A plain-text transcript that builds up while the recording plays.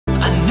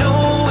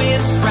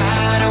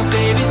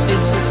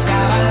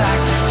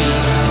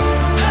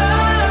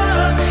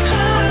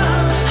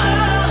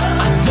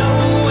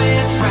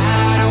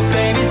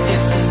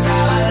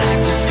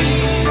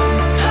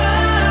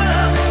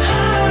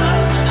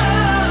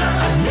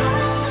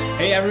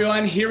Hey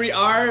everyone, here we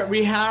are.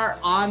 We are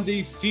on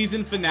the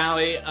season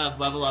finale of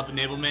Level Up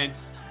Enablement.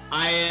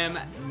 I am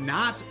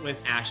not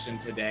with Ashton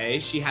today.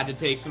 She had to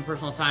take some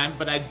personal time,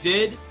 but I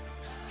did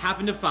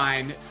happen to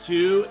find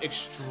two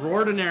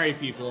extraordinary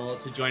people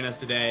to join us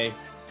today.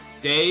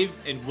 Dave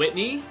and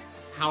Whitney,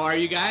 how are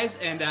you guys?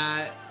 And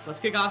let's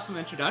kick off some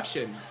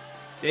introductions.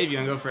 Dave, you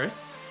wanna go first?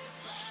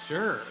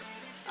 Sure.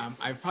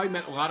 I've probably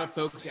met a lot of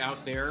folks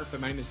out there,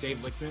 but my name is Dave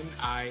Lichtman.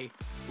 I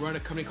run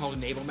a company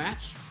called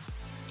Enablematch,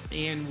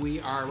 and we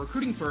are a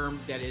recruiting firm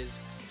that is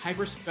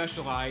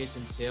hyper-specialized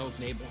in sales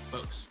enablement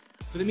folks.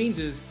 So the means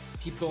is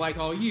people like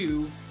all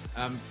you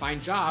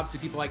find jobs to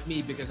people like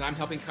me because I'm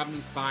helping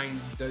companies find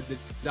the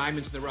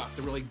diamonds in the rough,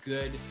 the really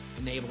good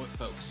enablement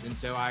folks. And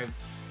so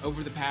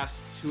over the past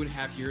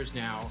 2.5 years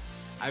now,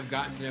 I've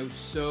gotten to know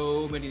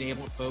so many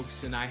enablement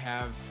folks, and I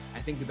have,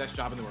 I think, the best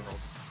job in the world.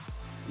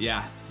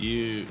 Yeah,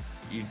 you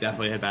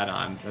definitely hit that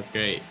on. That's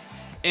great.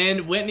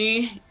 And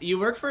Whitney, you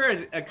work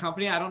for a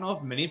company. I don't know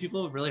if many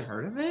people have really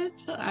heard of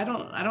it. I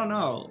don't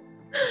know.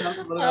 Tell us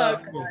a little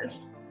about gosh.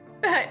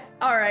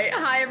 All right.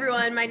 Hi,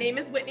 everyone. My name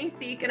is Whitney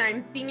Sieck, and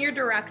I'm Senior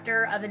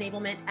Director of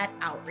Enablement at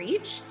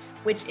Outreach,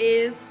 which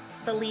is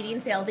the leading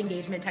sales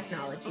engagement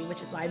technology,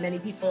 which is why many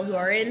people who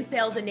are in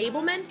sales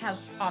enablement have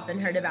often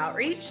heard of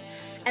Outreach.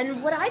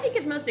 And what I think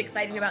is most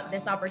exciting about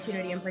this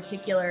opportunity in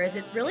particular is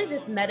it's really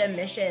this meta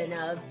mission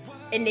of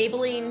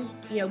enabling,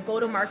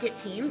 go-to-market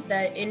teams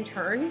that in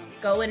turn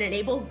go and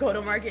enable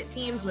go-to-market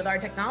teams with our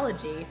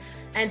technology.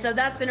 And so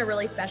that's been a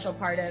really special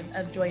part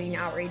of joining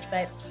Outreach.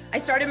 But I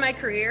started my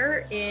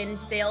career in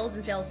sales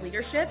and sales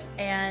leadership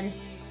and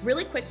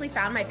really quickly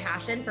found my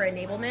passion for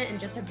enablement and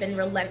just have been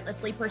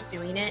relentlessly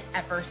pursuing it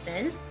ever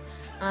since.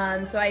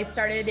 So I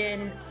started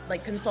in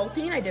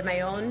consulting. I did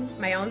my own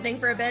thing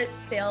for a bit,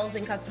 sales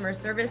and customer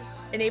service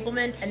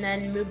enablement, and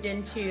then moved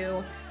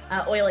into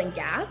oil and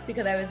gas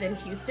because I was in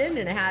Houston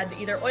and I had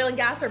either oil and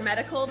gas or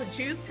medical to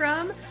choose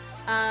from.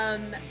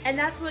 And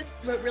that's what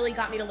really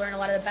got me to learn a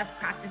lot of the best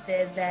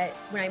practices that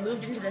when I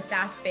moved into the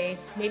SaaS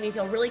space made me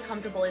feel really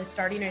comfortable in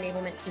starting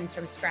enablement teams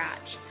from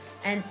scratch.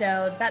 And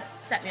so that's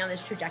set me on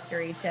this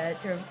trajectory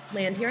to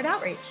land here at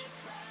Outreach.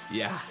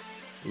 Yeah,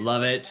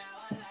 love it.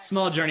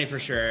 Small journey for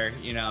sure.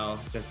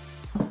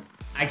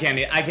 I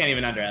can't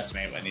even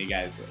underestimate Whitney,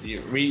 guys.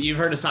 You've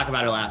heard us talk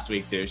about her last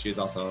week too. She was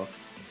also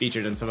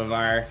featured in some of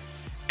our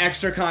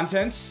extra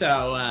content.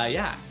 So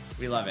yeah,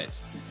 we love it.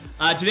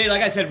 Today,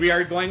 like I said, we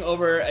are going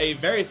over a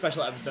very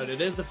special episode.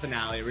 It is the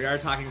finale. We are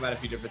talking about a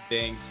few different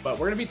things, but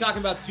we're going to be talking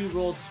about two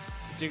roles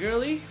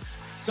particularly.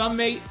 Some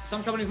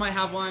companies might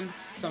have one,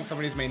 some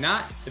companies may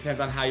not.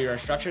 Depends on how you are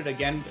structured.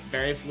 Again,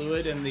 very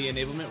fluid in the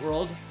enablement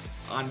world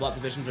on what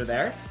positions are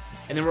there.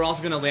 And then we're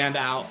also going to land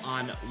out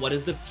on what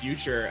is the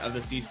future of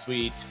the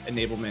C-Suite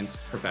enablement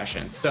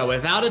profession. So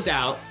without a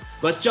doubt,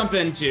 let's jump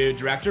into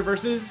director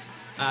versus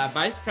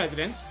vice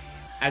president,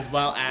 as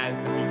well as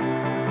the future.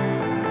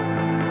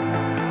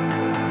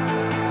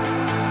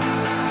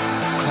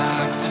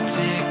 Clocks are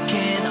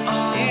ticking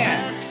on.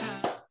 And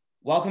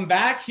welcome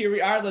back. Here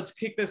we are. Let's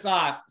kick this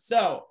off.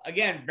 So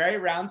again, very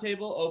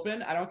roundtable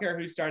open. I don't care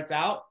who starts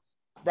out.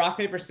 Rock,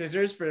 paper,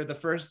 scissors for the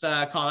first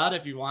call out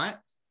if you want.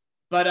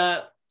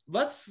 But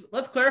let's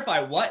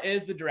clarify, what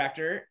is the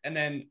director and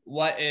then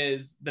what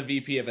is the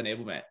VP of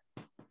enablement?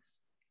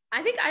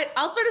 I think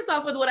I'll start us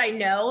off with what I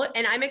know,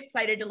 and I'm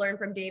excited to learn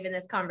from Dave in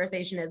this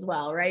conversation as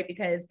well, right?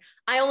 Because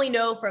I only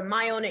know from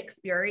my own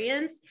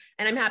experience,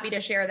 and I'm happy to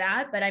share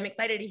that, but I'm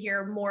excited to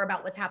hear more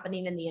about what's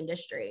happening in the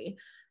industry.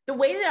 The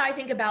way that I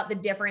think about the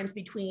difference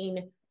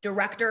between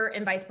director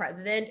and vice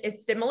president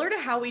is similar to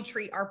how we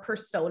treat our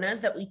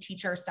personas that we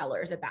teach our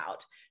sellers about.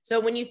 So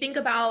when you think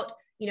about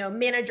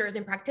managers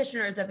and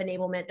practitioners of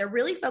enablement, they're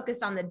really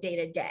focused on the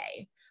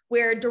day-to-day,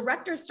 where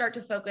directors start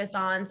to focus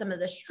on some of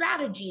the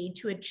strategy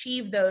to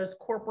achieve those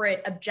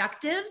corporate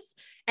objectives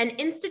and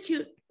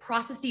institute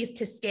processes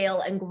to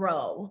scale and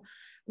grow.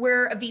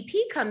 Where a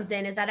VP comes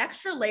in is that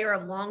extra layer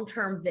of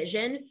long-term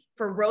vision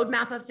for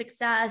roadmap of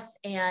success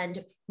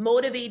and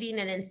motivating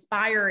and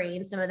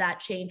inspiring some of that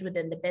change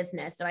within the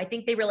business. So I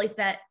think they really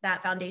set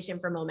that foundation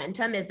for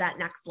momentum is that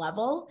next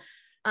level.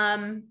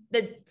 Something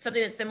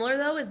that's similar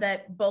though is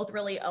that both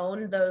really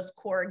own those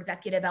core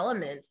executive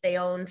elements. They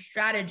own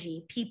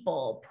strategy,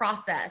 people,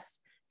 process,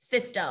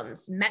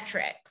 systems,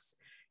 metrics.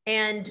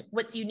 And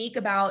what's unique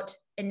about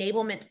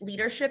enablement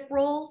leadership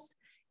roles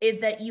is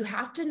that you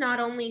have to not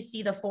only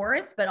see the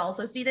forest, but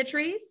also see the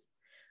trees.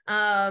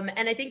 And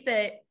I think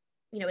that,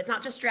 it's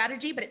not just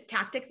strategy, but it's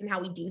tactics and how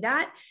we do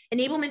that.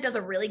 Enablement does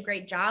a really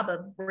great job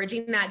of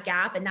bridging that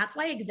gap. And that's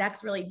why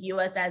execs really view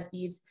us as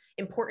these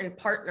important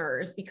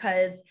partners,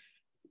 because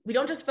we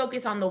don't just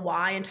focus on the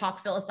why and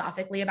talk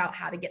philosophically about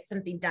how to get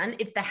something done.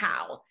 It's the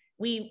how.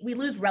 We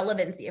lose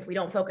relevancy if we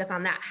don't focus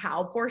on that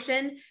how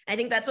portion. And I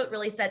think that's what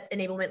really sets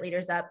enablement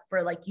leaders up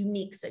for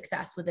unique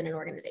success within an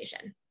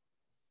organization.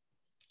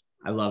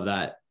 I love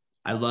that.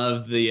 I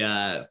love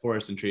the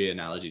forest and tree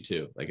analogy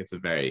too. It's a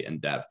very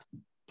in-depth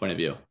point of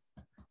view.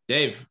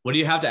 Dave, what do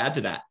you have to add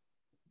to that?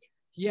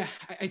 Yeah,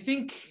 I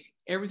think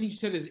everything you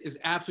said is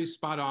absolutely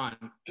spot on.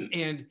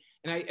 And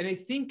And I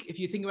think if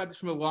you think about this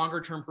from a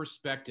longer term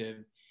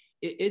perspective,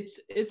 it's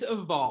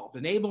evolved.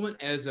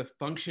 Enablement as a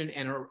function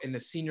and a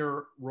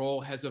senior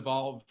role has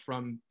evolved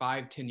from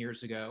 5-10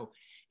 years ago.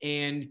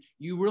 And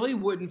you really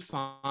wouldn't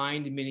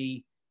find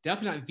many,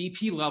 definitely not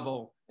VP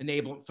level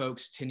enablement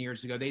folks 10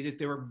 years ago.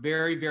 They were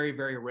very, very,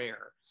 very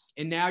rare.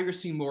 And now you're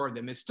seeing more of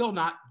them. It's still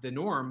not the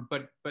norm,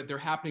 but they're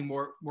happening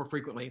more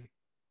frequently.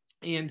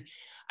 And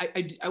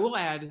I will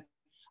add,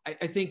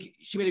 I think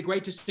she made a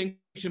great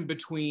distinction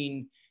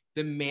between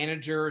the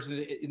managers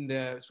and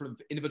the sort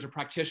of individual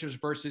practitioners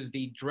versus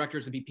the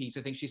directors and VPs.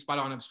 I think she's spot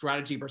on of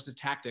strategy versus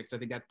tactics. I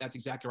think that's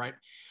exactly right.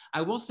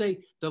 I will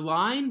say the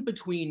line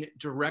between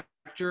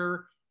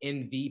director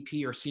and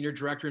VP or senior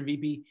director and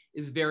VP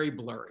is very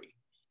blurry.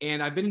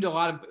 And I've been into a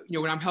lot of,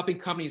 when I'm helping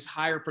companies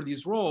hire for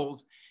these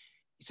roles,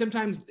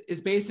 sometimes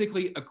it's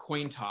basically a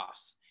coin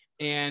toss.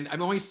 And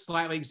I'm only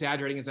slightly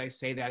exaggerating as I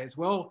say that as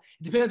well.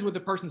 It depends what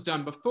the person's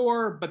done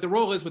before, but the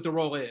role is what the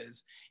role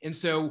is. And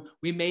so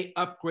we may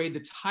upgrade the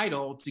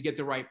title to get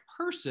the right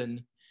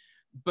person,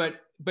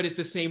 but it's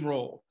the same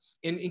role.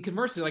 And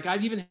conversely, like I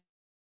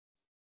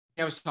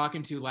was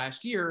talking to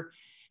last year,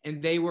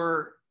 and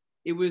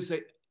it was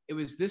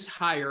this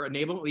hire,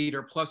 enablement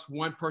leader, plus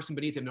one person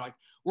beneath him. They're like,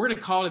 we're going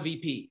to call it a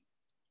VP.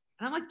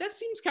 And I'm like, that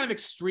seems kind of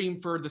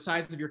extreme for the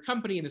size of your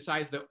company and the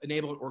size of the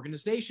enablement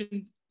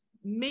organization.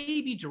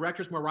 Maybe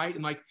director's more right.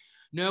 And like,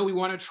 no, we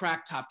want to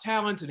attract top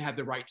talent and have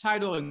the right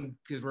title. And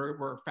because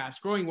we're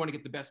fast growing, we want to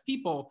get the best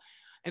people.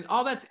 And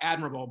all that's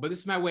admirable. But this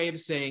is my way of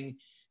saying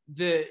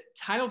the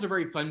titles are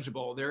very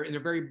fungible. They're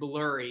very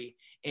blurry.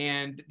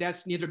 And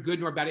that's neither good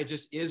nor bad. It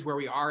just is where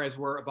we are as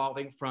we're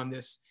evolving from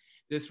this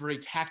very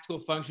tactical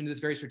function to this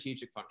very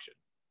strategic function.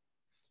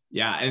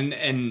 Yeah.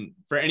 And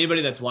for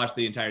anybody that's watched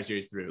the entire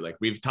series through, like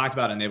we've talked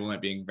about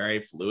enablement being very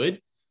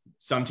fluid.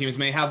 Some teams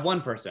may have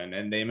one person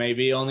and they may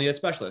be only a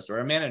specialist or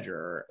a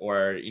manager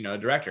or a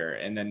director.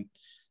 And then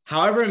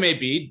however it may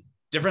be,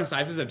 different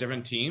sizes of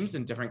different teams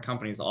and different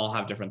companies all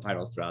have different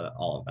titles throughout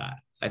all of that.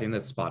 I think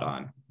that's spot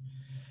on.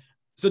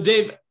 So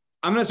Dave,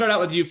 I'm going to start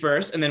out with you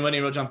first, and then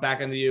Whitney will jump back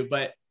into you.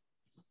 But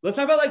let's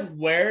talk about like,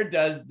 where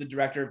does the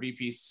director or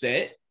VP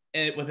sit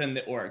within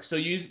the org? So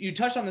you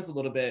touched on this a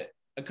little bit.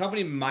 A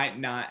company might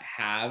not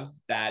have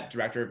that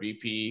director or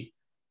VP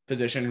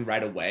position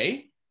right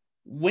away.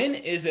 When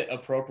is it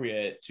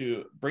appropriate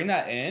to bring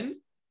that in,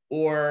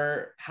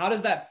 or how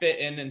does that fit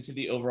into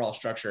the overall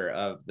structure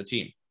of the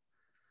team?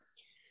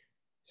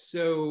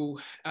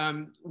 So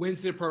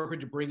when's it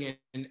appropriate to bring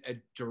in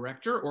a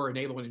director or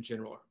enablement in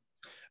general?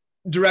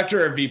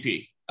 Director or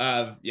VP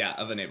of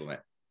enablement.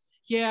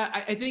 Yeah,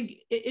 I think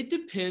it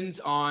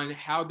depends on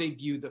how they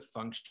view the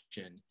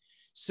function.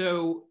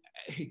 So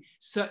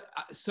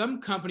some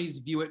companies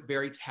view it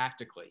very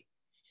tactically.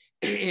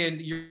 And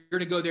you're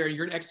going to go there and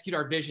you're going to execute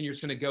our vision. You're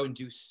just going to go and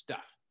do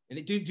stuff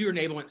and do your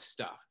enablement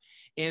stuff.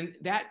 And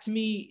that to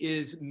me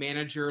is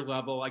manager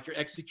level, like you're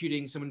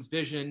executing someone's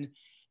vision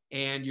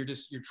and you're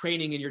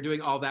training and you're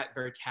doing all that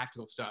very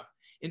tactical stuff.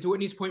 And to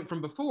Whitney's point from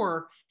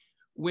before,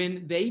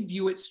 when they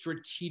view it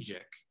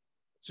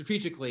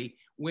strategically,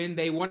 when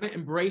they want to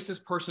embrace this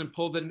person,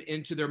 pull them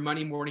into their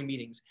Monday morning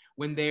meetings,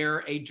 when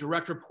they're a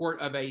direct report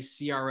of a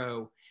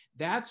CRO,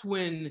 that's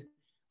when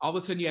all of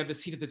a sudden you have a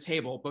seat at the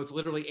table, both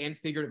literally and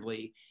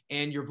figuratively,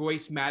 and your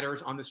voice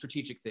matters on the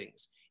strategic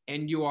things.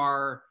 And you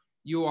are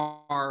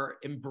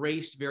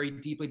embraced very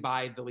deeply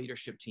by the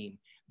leadership team.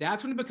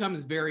 That's when it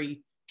becomes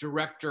very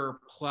director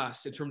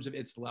plus in terms of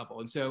its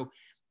level. And so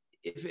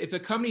if a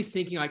company's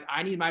thinking like,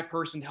 I need my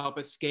person to help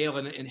us scale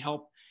and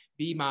help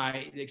be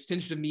the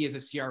extension of me as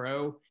a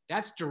CRO,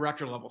 that's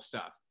director level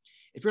stuff.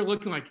 If you're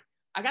looking like,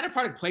 I got a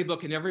product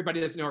playbook and everybody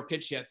doesn't know our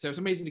pitch yet, so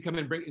somebody's going to come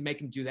in and make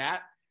them do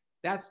that,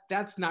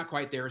 that's not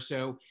quite there.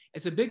 So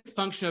it's a big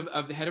function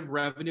of the head of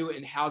revenue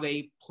and how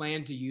they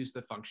plan to use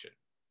the function.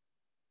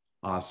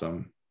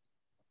 Awesome.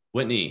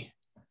 Whitney.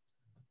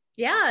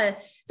 Yeah.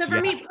 So for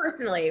me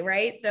personally,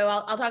 right? So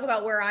I'll talk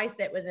about where I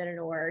sit within an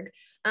org.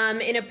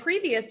 In a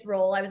previous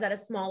role, I was at a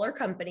smaller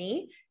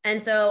company.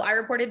 And so I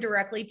reported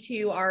directly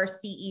to our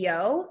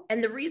CEO.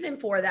 And the reason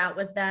for that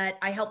was that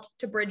I helped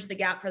to bridge the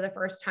gap for the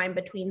first time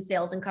between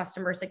sales and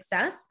customer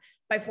success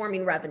by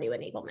forming revenue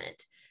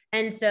enablement.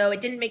 And so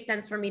it didn't make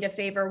sense for me to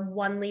favor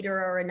one leader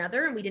or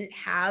another. And we didn't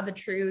have a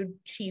true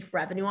chief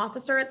revenue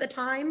officer at the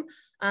time.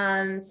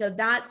 So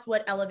that's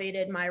what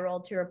elevated my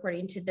role to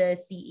reporting to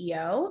the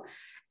CEO.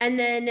 And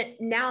then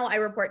now I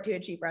report to a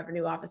chief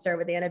revenue officer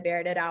with Anna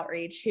Baird at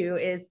Outreach, who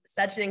is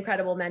such an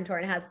incredible mentor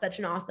and has such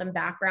an awesome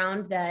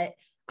background that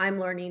I'm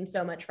learning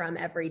so much from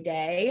every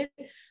day.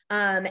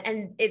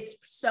 And it's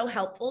so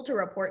helpful to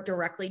report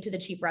directly to the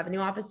chief revenue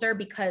officer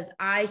because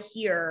I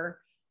hear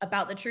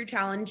about the true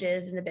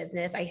challenges in the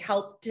business. I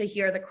help to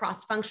hear the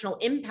cross-functional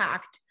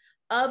impact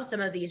of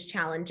some of these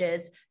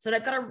challenges so that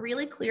I've got a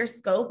really clear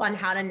scope on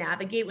how to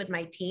navigate with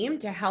my team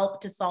to help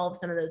to solve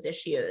some of those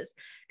issues.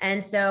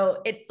 And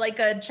so it's like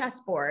a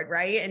chessboard,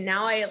 right? And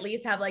now I at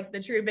least have like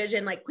the true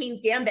vision, like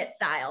Queen's Gambit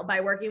style, by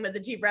working with the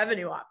chief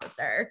revenue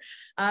officer.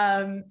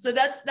 So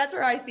that's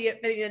where I see it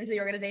fitting into the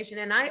organization.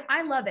 And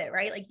I love it,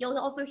 right? Like you'll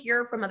also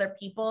hear from other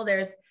people.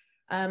 There's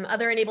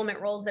other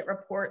enablement roles that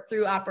report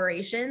through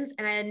operations.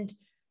 And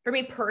for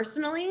me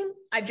personally,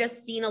 I've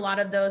just seen a lot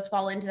of those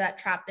fall into that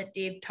trap that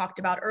Dave talked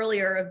about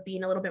earlier of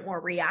being a little bit more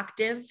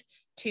reactive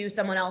to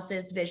someone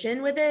else's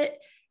vision with it.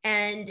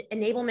 And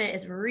enablement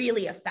is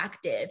really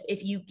effective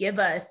if you give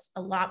us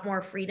a lot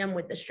more freedom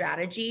with the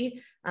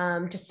strategy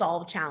to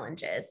solve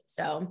challenges.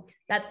 So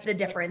that's the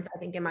difference, I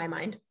think, in my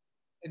mind.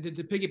 And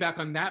to piggyback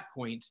on that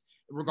point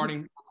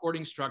regarding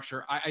reporting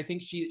structure, I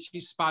think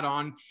she's spot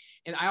on.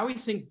 And I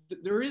always think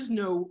that there is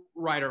no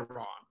right or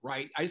wrong,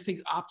 right? I just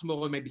think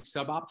optimal and maybe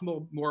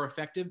suboptimal more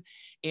effective.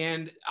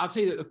 And I'll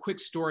tell you a quick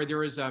story.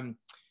 There is a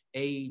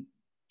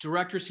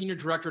senior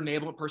director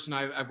enablement person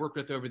I've worked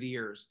with over the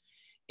years.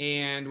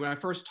 And when I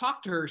first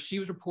talked to her, she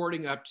was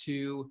reporting up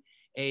to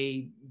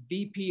a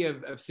VP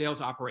of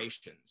sales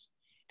operations.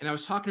 And I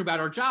was talking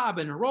about her job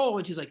and her role,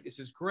 and she's like, "This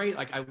is great.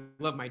 Like, I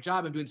love my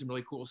job. I'm doing some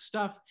really cool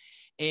stuff."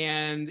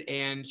 And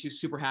she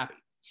was super happy.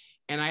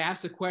 And I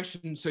asked the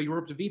question, "So you were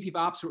up to VP of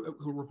Ops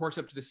who reports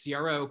up to the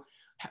CRO.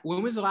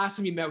 When was the last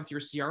time you met with your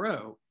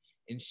CRO?"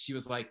 And she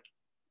was like,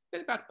 "It's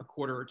been about a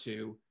quarter or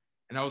two."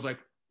 And I was like,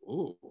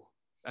 "Ooh,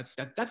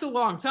 that's a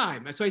long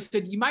time." And so I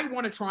said, "You might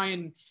want to try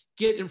and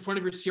get in front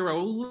of your CRO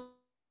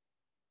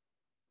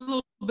a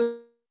little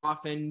bit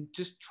often,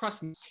 just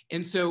trust me."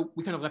 And so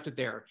we kind of left it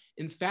there.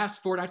 And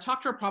fast forward, I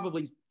talked to her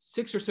probably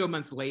 6 or so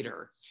months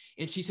later.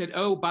 And she said,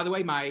 "Oh, by the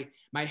way, my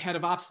head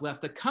of ops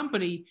left the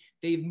company.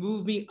 They've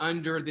moved me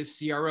under the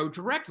CRO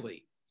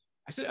directly."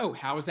 I said, "Oh,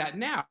 how is that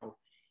now?"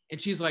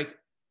 And she's like,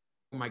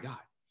 "Oh my God."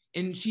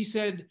 And she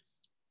said,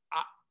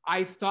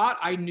 I thought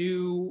I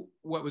knew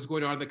what was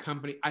going on in the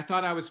company. I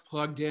thought I was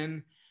plugged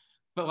in,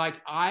 but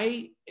like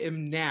I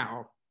am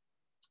now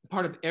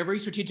part of every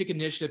strategic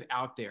initiative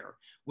out there.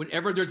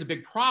 Whenever there's a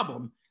big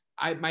problem,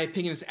 my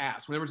opinion is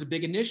asked. Whenever there's a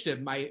big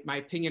initiative, my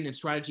opinion and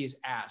strategy is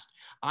asked.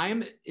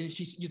 And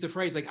she used the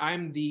phrase, like,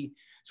 I'm the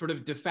sort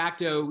of de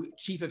facto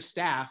chief of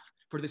staff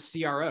for the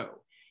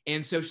CRO.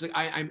 And so she's like,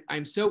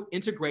 I'm so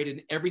integrated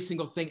in every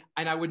single thing,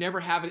 and I would never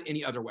have it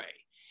any other way.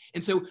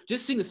 And so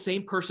just seeing the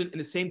same person in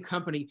the same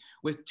company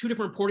with two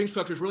different reporting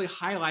structures really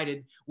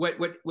highlighted what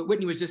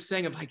Whitney was just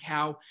saying of like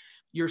how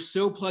you're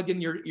so plugged in,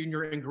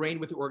 you're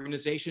ingrained with the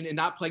organization and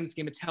not playing this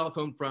game of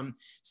telephone from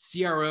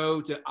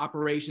CRO to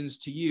operations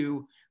to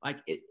you. Like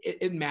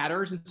it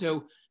matters. And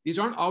so these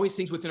aren't always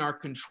things within our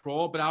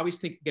control, but I always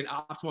think, again,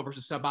 optimal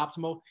versus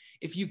suboptimal.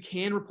 If you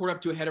can report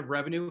up to a head of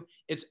revenue,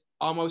 it's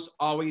almost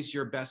always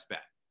your best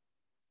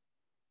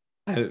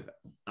bet.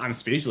 I'm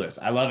speechless.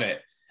 I love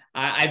it.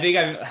 I think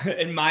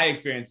in my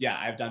experience, yeah,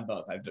 I've done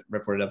both. I've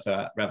reported up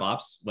to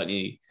RevOps.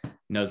 Whitney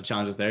knows the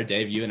challenges there.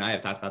 Dave, you and I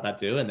have talked about that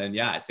too. And then,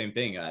 yeah, same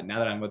thing. Now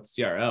that I'm with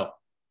the CRO,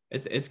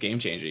 it's game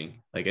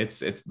changing. Like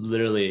it's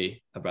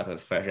literally a breath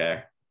of fresh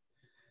air.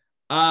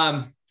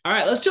 All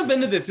right, let's jump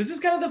into this. This is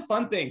kind of the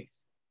fun thing.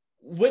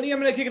 Whitney, I'm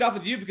going to kick it off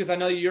with you because I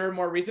know you're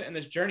more recent in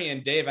this journey.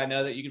 And Dave, I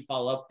know that you can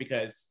follow up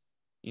because,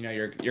 you know,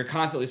 you're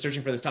constantly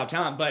searching for this top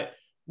talent. But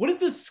what is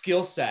the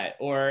skill set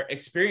or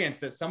experience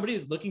that somebody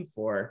is looking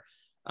for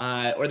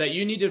or that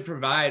you need to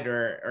provide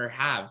or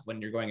have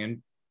when you're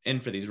going in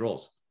for these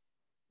roles?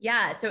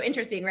 Yeah, so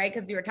interesting, right?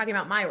 Because you were talking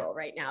about my role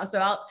right now. So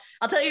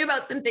I'll tell you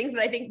about some things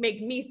that I think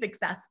make me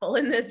successful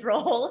in this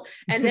role,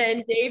 and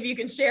then Dave, you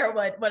can share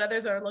what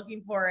others are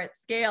looking for at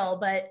scale.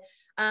 But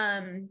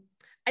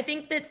I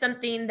think that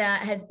something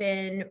that has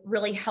been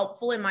really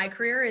helpful in my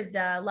career is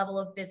the level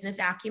of business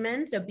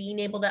acumen. So being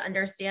able to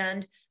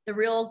understand the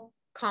real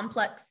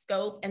complex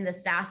scope and the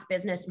SaaS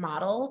business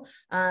model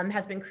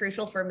has been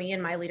crucial for me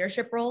in my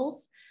leadership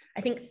roles.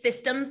 I think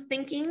systems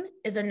thinking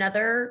is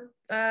another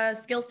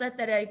skill set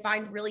that I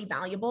find really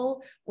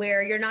valuable,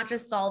 where you're not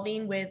just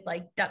solving with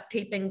like duct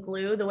tape and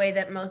glue the way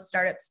that most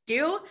startups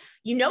do.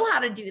 You know how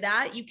to do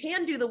that. You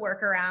can do the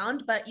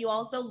workaround, but you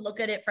also look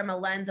at it from a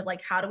lens of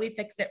like, how do we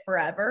fix it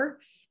forever?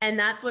 And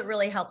that's what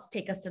really helps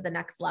take us to the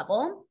next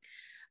level.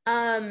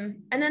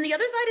 And then the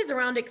other side is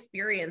around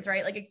experience,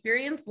 right? Like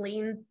experience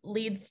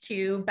leads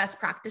to best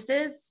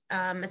practices,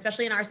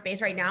 especially in our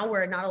space right now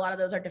where not a lot of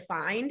those are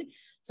defined.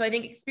 So I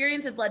think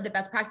experience has led to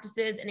best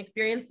practices, and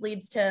experience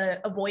leads to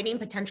avoiding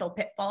potential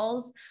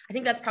pitfalls. I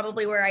think that's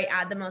probably where I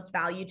add the most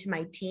value to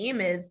my team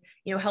is,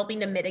 you know, helping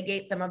to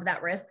mitigate some of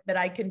that risk that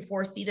I can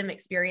foresee them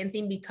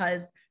experiencing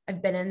because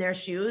I've been in their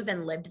shoes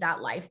and lived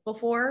that life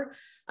before.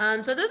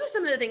 So those are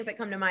some of the things that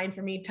come to mind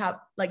for me,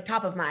 top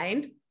of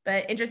mind.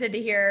 But interested to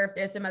hear if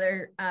there's some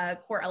other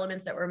core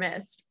elements that were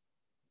missed.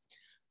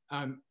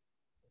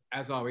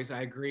 As always,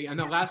 I agree. And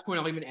the last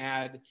point I'll even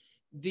add,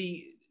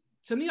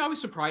 something always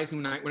surprised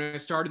me when I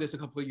started this a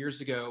couple of years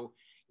ago.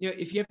 You know,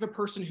 if you have a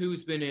person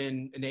who's been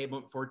in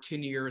enablement for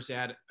 10 years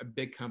at a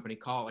big company,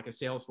 call it like a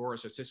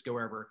Salesforce or Cisco,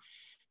 wherever,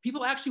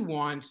 people actually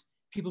want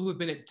people who have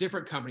been at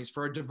different companies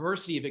for a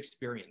diversity of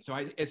experience. So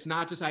it's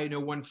not just I know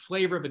one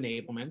flavor of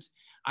enablement.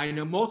 I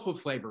know multiple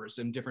flavors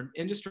in different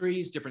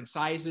industries, different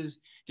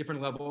sizes,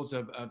 different levels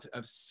of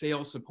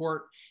sales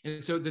support.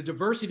 And so the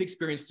diversity of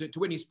experience, to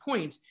Whitney's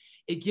point,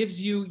 it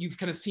gives you've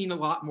kind of seen a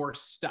lot more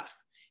stuff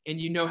and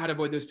you know how to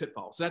avoid those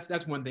pitfalls. So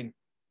that's one thing.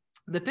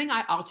 The thing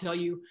I'll tell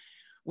you,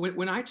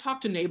 when I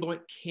talk to enablement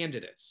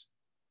candidates,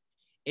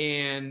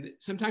 and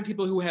sometimes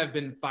people who have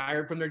been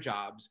fired from their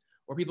jobs,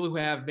 or people who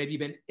have maybe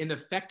been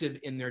ineffective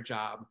in their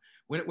job,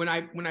 when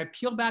I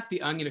peel back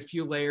the onion a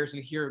few layers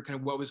and hear kind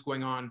of what was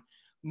going on,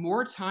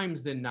 more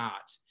times than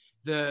not,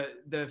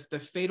 the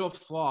fatal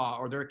flaw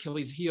or their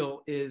Achilles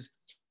heel is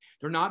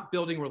they're not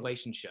building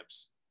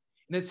relationships.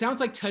 And it sounds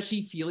like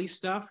touchy-feely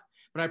stuff,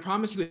 but I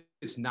promise you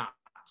it's not.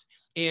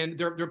 And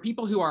there are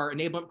people who are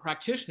enablement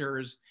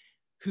practitioners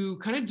who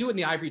kind of do it in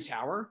the ivory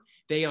tower.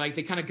 They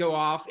kind of go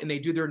off and they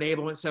do their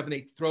enablement stuff and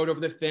they throw it over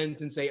the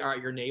fence and say, all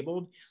right, you're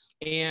enabled.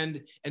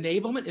 And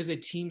enablement is a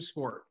team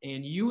sport,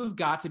 and you have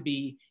got to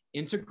be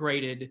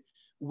integrated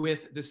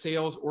with the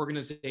sales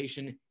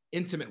organization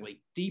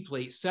intimately,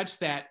 deeply, such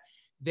that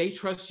they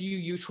trust you,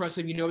 you trust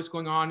them, you know what's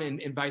going on,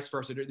 and vice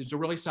versa. There's a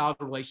really solid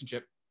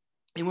relationship.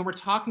 And when we're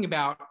talking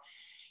about,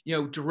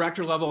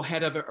 director level,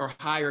 head of or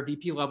higher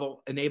VP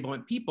level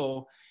enablement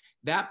people,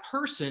 that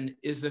person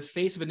is the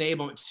face of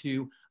enablement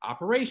to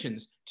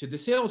operations, to the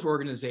sales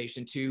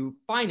organization, to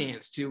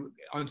finance, to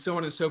and so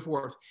on and so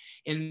forth.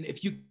 And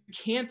if you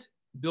can't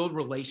build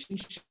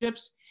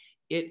relationships,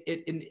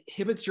 it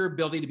inhibits your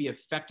ability to be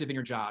effective in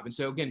your job. And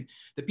so again,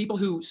 the people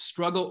who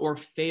struggle or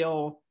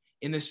fail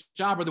in this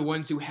job are the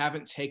ones who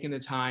haven't taken the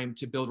time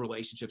to build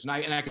relationships.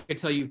 And I could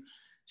tell you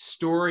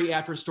story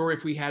after story,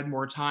 if we had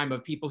more time,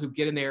 of people who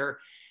get in there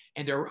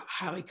and they're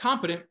highly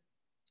competent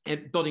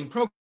at building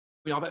programs,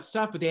 all that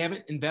stuff, but they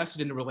haven't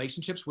invested in the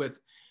relationships with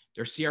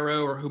their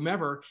CRO or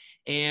whomever,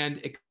 and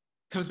it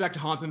comes back to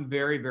haunt them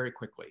very, very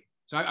quickly.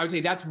 So I would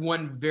say that's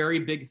one very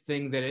big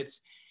thing that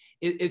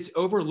it's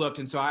overlooked.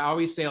 And so I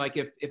always say, like,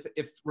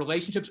 if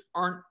relationships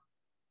aren't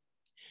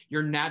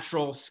your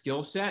natural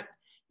skill set,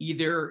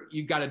 either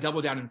you got to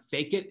double down and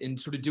fake it and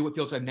sort of do what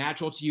feels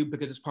unnatural to you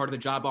because it's part of the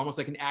job, almost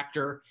like an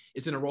actor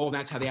is in a role and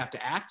that's how they have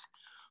to act,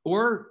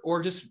 or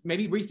just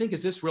maybe rethink,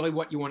 is this really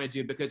what you want to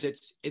do? Because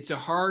it's a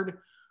hard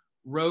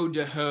road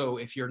to hoe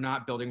if you're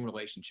not building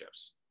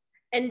relationships.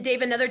 And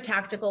Dave, another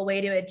tactical way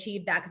to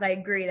achieve that, because I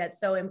agree that's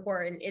so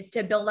important, is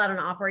to build out an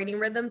operating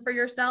rhythm for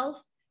yourself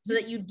so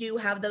that you do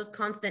have those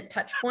constant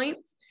touch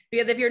points.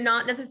 Because if you're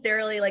not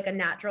necessarily like a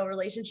natural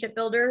relationship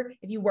builder,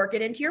 if you work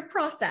it into your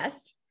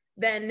process,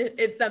 then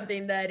it's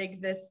something that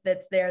exists,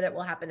 that's there, that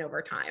will happen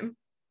over time.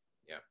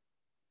 Yeah,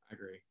 I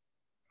agree.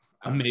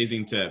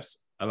 Amazing tips.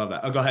 I love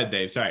that. Oh, go ahead,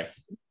 Dave. Sorry.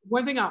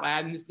 One thing I'll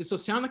add, and this will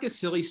sound like a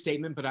silly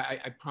statement, but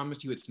I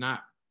promise you it's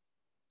not.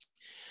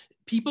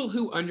 People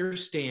who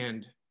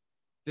understand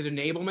that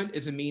enablement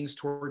is a means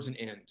towards an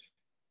end,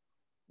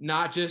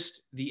 not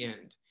just the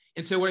end.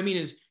 And so what I mean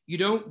is, you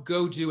don't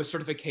go do a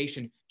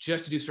certification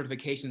just to do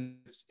certification.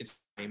 It's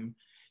time.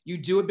 You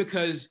do it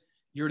because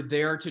you're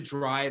there to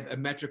drive a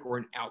metric or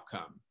an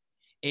outcome.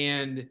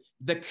 And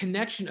the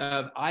connection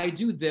of, I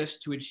do this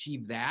to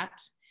achieve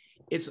that,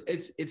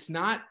 it's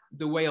not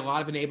the way a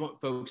lot of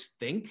enablement folks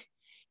think.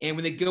 And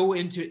when they go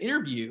into an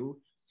interview,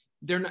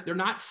 they're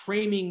not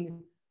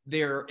framing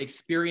their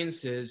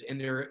experiences and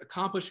their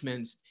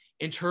accomplishments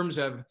in terms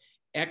of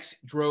X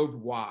drove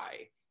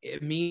Y.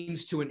 It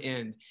means to an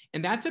end.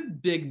 And that's a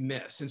big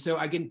miss. And so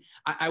again,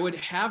 I would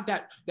have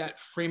that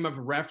frame of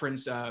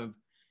reference of,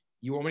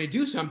 you want me to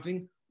do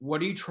something,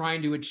 what are you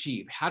trying to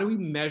achieve? How do we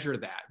measure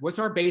that? What's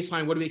our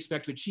baseline? What do we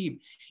expect to achieve?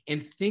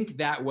 And think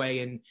that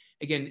way. And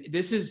again,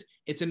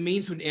 it's a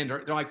means to an end.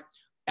 They're like,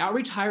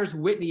 Outreach hires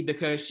Whitney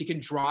because she can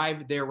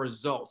drive their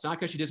results, not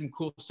because she did some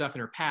cool stuff in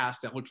her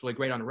past that looks really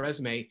great on a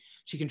resume.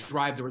 She can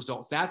drive the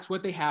results. That's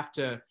what they have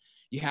to,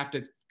 how you have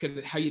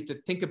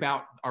to think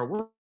about our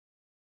work.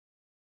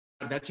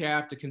 That's how you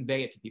have to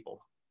convey it to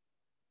people.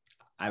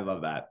 I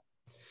love that.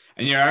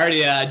 And you're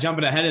already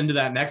jumping ahead into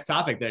that next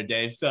topic there,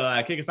 Dave.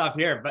 So kick us off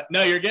here, but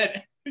no, you're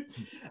good.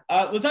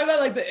 Let's talk about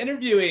like the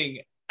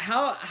interviewing.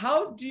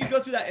 How do you go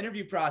through that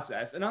interview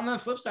process? And on the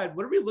flip side,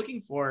 what are we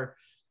looking for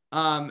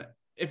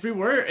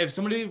if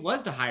somebody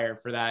was to hire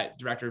for that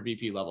director or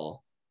VP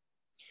level?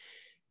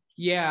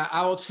 Yeah,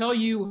 I will tell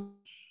you,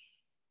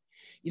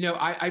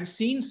 I've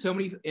seen so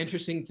many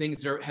interesting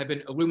things that have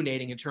been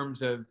illuminating in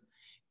terms of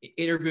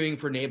interviewing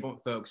for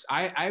enablement folks.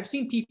 I've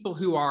seen people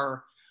who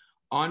are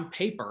on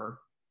paper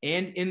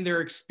and in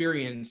their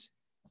experience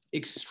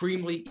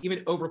extremely even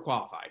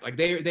overqualified. Like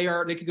they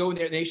could go in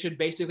there and they should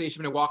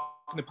walk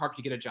in the park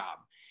to get a job.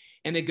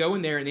 And they go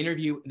in there and they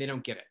interview and they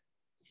don't get it.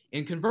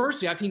 And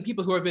conversely, I've seen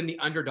people who have been the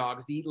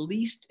underdogs, the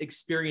least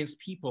experienced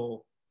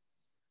people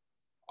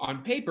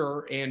on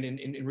paper and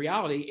in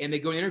reality, and they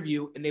go and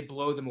interview and they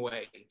blow them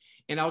away.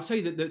 And I'll tell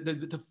you that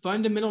the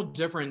fundamental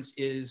difference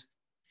is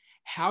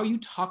how you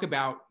talk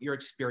about your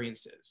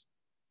experiences.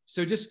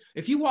 So just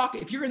if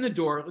you're in the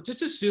door,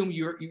 just assume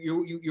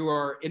you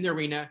are in the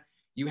arena,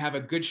 you have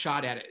a good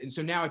shot at it. And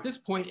so now at this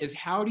point is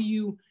how do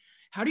you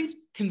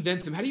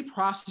convince them? How do you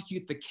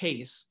prosecute the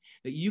case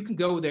that you can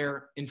go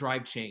there and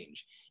drive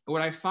change? And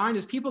what I find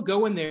is people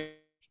go in there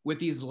with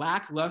these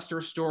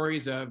lackluster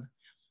stories of,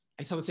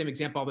 I tell the same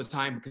example all the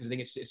time because I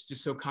think it's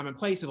just so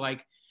commonplace of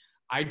like,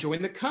 I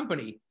joined the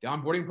company, the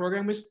onboarding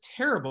program was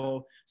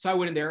terrible. So I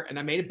went in there and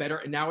I made it better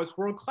and now it's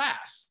world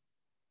class.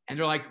 And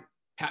they're like,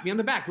 pat me on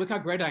the back, look how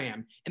great I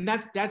am. And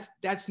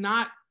that's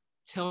not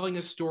telling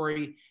a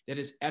story that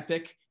is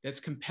epic, that's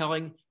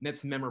compelling, and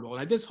that's memorable.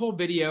 And this whole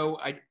video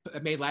I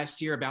made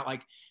last year about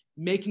like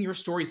making your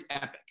stories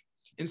epic.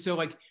 And so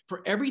like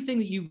for everything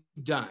that you've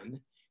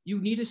done, you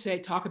need to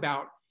talk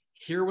about,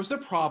 here was the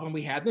problem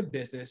we had in the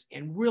business,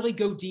 and really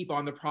go deep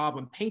on the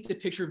problem, paint the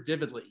picture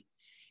vividly,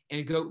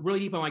 and go really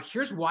deep on like,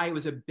 here's why it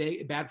was a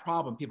bad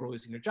problem. People were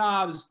losing their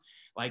jobs.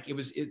 Like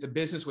the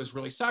business was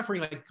really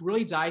suffering, like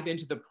really dive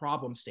into the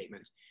problem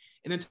statement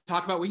and then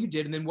talk about what you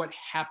did and then what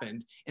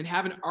happened and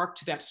have an arc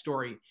to that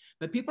story.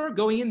 But people are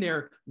going in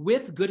there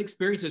with good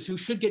experiences who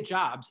should get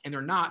jobs and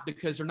they're not,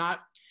 because they're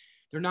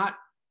not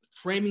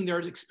framing their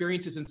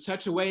experiences in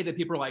such a way that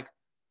people are like,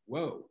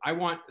 whoa, I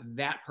want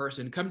that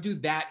person, come do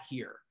that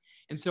here.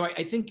 And so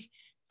I think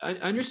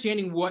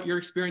understanding what your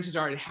experiences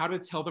are and how to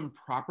tell them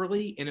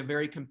properly in a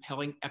very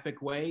compelling,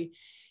 epic way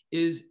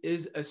is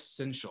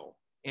essential.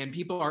 And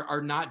people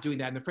are not doing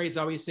that. And the phrase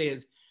I always say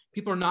is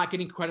people are not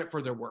getting credit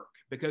for their work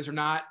because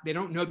they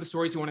don't know the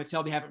stories they want to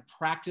tell. They haven't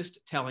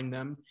practiced telling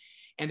them,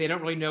 and they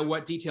don't really know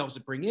what details to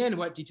bring in and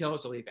what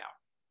details to leave out.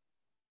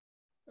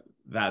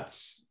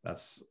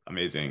 That's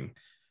amazing.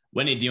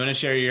 Whitney, do you want to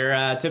share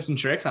your tips and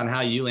tricks on how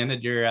you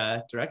landed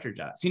your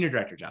senior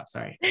director job?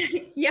 Sorry.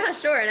 Yeah,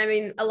 sure. And I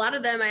mean, a lot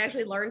of them I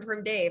actually learned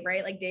from Dave,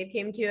 right? Like Dave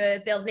came to a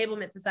Sales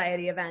Enablement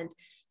Society event.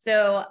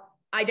 So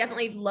I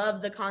definitely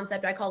love the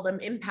concept. I call them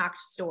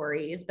impact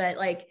stories, but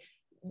like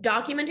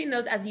documenting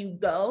those as you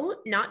go,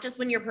 not just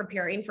when you're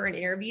preparing for an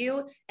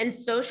interview, and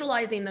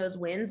socializing those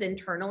wins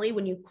internally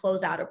when you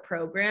close out a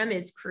program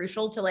is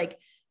crucial to like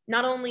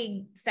not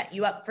only set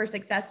you up for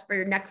success for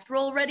your next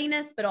role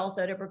readiness, but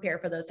also to prepare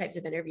for those types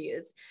of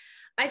interviews.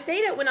 I'd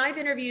say that when I've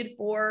interviewed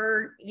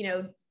for,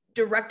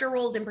 director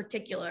roles in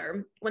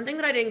particular, one thing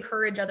that I'd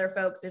encourage other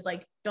folks is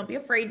like, don't be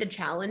afraid to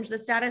challenge the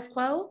status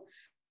quo.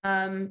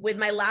 With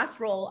my last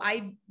role,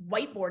 I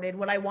whiteboarded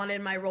what I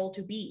wanted my role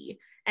to be.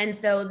 And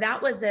so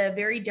that was a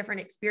very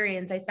different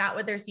experience. I sat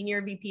with their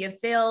senior VP of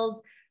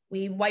sales.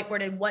 We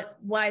whiteboarded what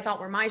I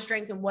thought were my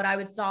strengths and what I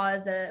would saw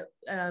as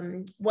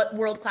what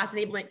world-class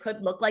enablement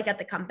could look like at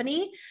the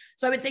company.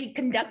 So I would say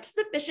conduct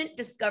sufficient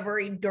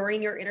discovery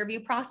during your interview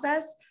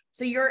process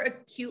so you're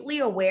acutely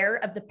aware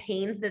of the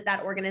pains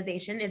that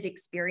organization is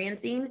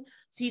experiencing,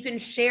 so you can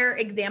share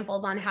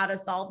examples on how to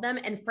solve them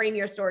and frame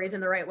your stories in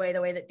the right way,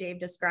 the way that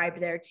Dave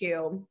described there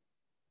too.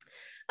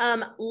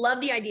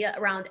 Love the idea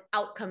around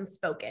outcomes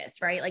focus,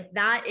 right? Like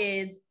that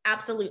is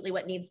absolutely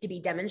what needs to be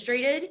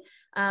demonstrated.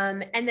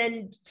 And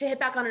then to hit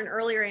back on an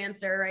earlier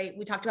answer, right?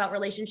 We talked about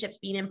relationships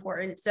being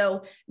important.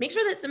 So make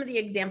sure that some of the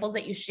examples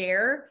that you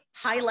share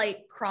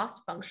highlight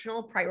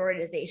cross-functional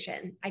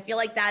prioritization. I feel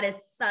like that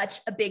is such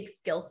a big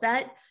skill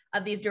set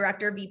of these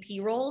director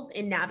VP roles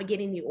in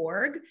navigating the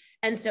org.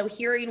 And so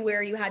hearing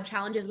where you had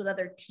challenges with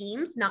other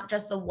teams, not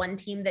just the one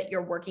team that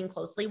you're working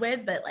closely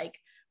with, but like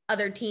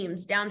other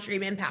teams,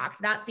 downstream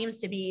impact, that seems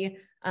to be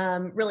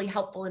really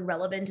helpful and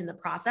relevant in the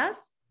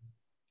process.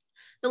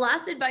 The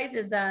last advice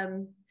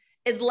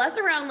is less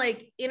around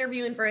like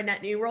interviewing for a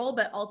net new role,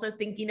 but also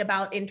thinking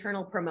about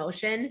internal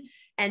promotion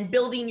and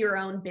building your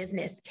own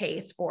business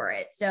case for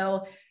it.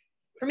 So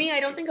for me,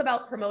 I don't think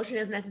about promotion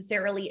as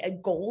necessarily a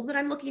goal that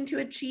I'm looking to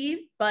achieve,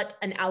 but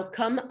an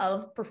outcome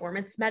of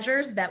performance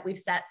measures that we've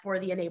set for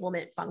the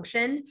enablement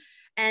function.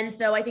 And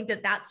so I think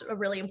that that's a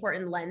really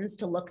important lens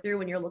to look through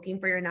when you're looking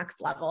for your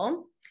next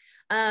level.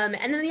 And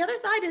then the other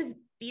side is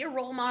be a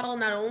role model,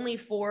 not only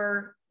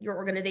for your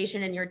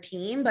organization and your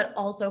team, but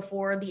also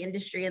for the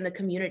industry and the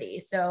community.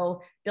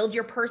 So build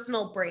your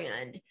personal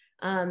brand,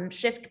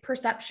 shift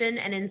perception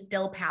and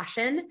instill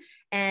passion,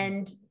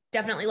 and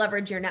definitely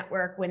leverage your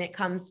network when it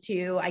comes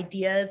to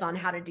ideas on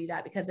how to do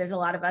that, because there's a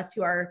lot of us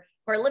who are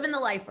living the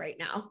life right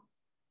now.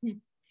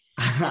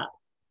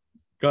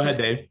 Go ahead,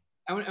 Dave.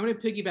 I want to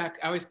piggyback.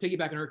 I always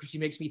piggyback on her because she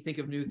makes me think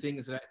of new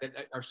things that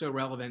are so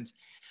relevant.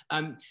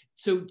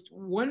 So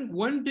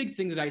one big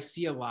thing that I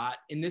see a lot,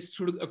 and this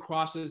sort of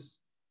crosses,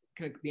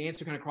 the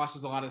answer kind of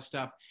crosses a lot of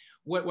stuff.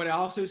 What I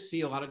also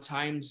see a lot of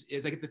times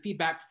is I get the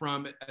feedback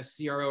from a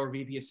CRO or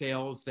VP of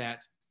sales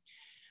that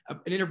an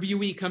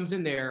interviewee comes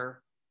in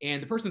there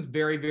and the person's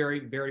very, very,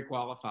 very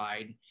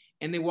qualified,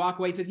 and they walk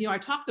away and says, I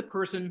talked to the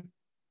person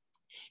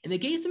and they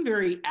gave some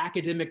very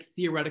academic,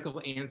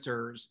 theoretical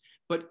answers,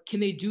 but can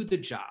they do the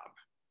job?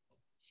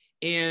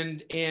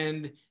 And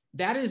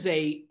that is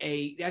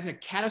that's a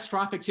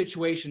catastrophic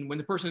situation when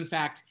the person in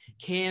fact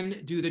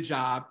can do the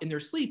job in their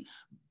sleep,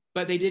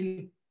 but they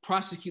didn't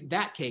prosecute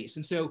that case.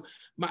 And so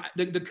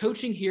the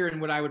coaching here,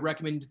 and what I would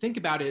recommend to think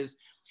about is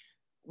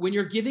when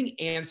you're giving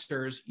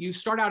answers, you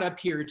start out up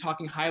here, you're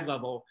talking high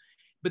level,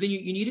 but then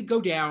you need to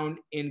go down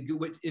and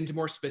go into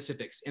more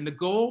specifics. And the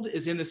gold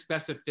is in the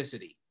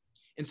specificity.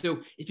 And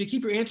so if you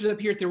keep your answers up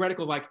here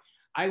theoretical, like,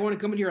 I want to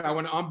come in here, I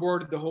want to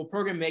onboard the whole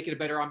program, make it a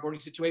better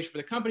onboarding situation for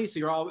the company so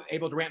you're all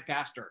able to ramp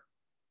faster.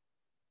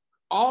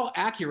 All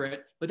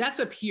accurate, but that's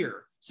up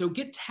here. So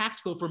get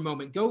tactical for a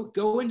moment.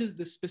 Go into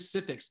the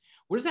specifics.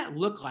 What does that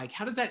look like?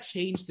 How does that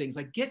change things?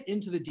 Like, get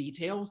into the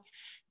details,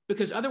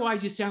 because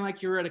otherwise you sound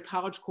like you're at a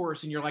college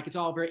course and you're like, it's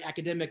all very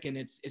academic and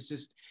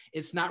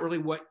it's not really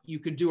what you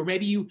can do. Or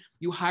maybe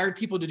you hired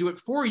people to do it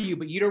for you,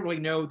 but you don't really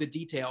know the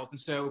details. And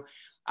so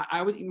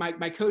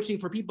my coaching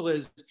for people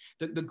is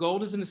the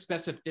gold is in the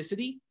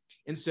specificity.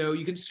 And so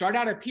you can start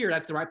out up here.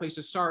 That's the right place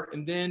to start,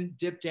 and then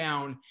dip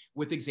down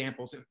with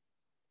examples.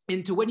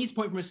 And to Whitney's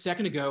point from a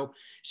second ago,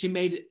 she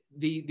made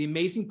the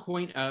amazing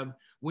point of,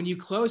 when you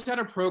close out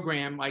a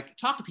program, like,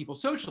 talk to people,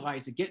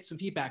 socialize it, get some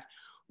feedback.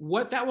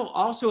 What that will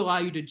also allow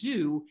you to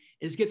do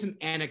is get some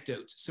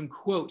anecdotes, some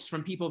quotes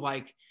from people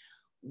like,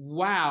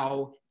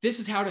 wow,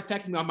 this is how it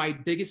affected me on my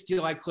biggest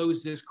deal I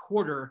closed this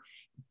quarter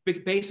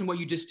based on what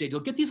you just did. You'll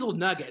get these little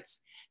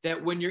nuggets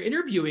that when you're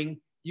interviewing,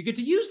 you get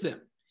to use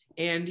them.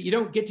 And you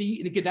don't get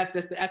to,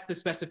 that's the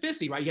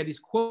specificity, right? You have these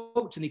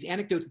quotes and these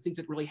anecdotes and things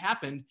that really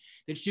happened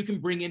that you can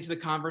bring into the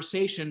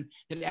conversation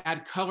that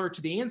add color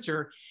to the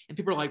answer. And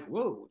people are like,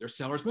 whoa, their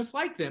sellers must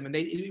like them. And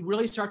it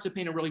really starts to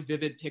paint a really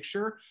vivid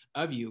picture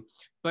of you.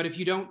 But if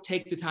you don't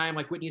take the time,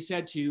 like Whitney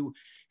said, to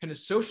kind of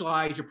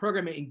socialize your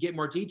program and get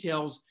more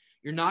details,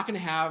 you're not going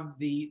to have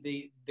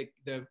the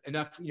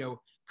enough,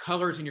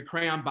 colors in your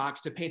crayon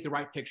box to paint the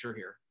right picture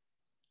here.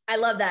 I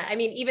love that. I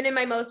mean, even in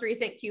my most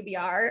recent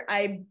QBR,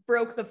 I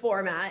broke the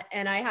format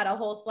and I had a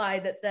whole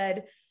slide that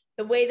said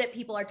the way that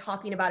people are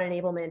talking about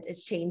enablement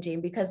is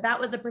changing, because that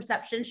was a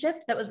perception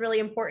shift that was really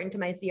important to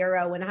my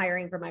CRO when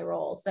hiring for my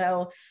role.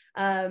 So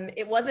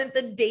it wasn't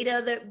the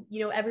data that,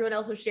 everyone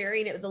else was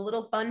sharing. It was a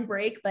little fun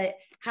break, but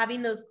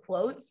having those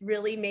quotes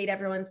really made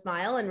everyone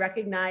smile and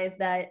recognize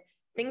that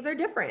things are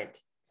different.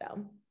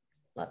 So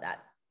love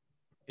that.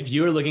 If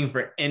you are looking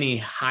for any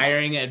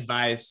hiring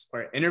advice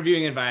or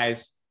interviewing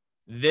advice,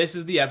 this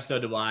is the episode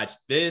to watch.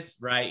 This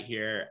right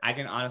here, I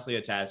can honestly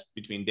attest,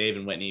 between Dave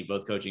and Whitney,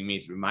 both coaching me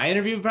through my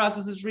interview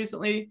processes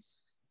recently,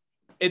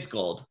 it's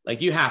gold. Like,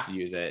 you have to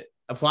use it.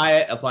 Apply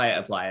it, apply it,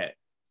 apply it.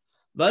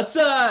 Let's,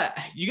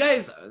 you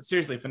guys,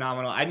 seriously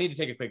phenomenal. I need to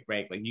take a quick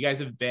break. Like, you guys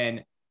have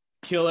been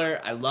killer.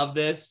 I love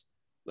this.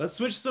 Let's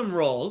switch some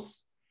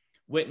roles.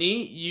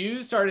 Whitney,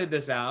 you started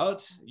this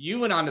out. You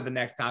went on to the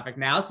next topic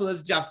now, so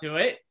let's jump to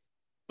it.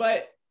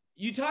 But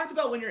you talked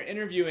about, when you're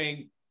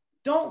interviewing,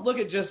 don't look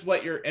at just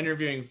what you're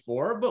interviewing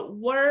for, but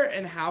where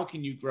and how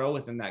can you grow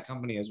within that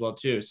company as well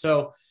too.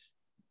 So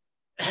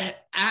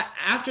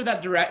after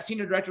that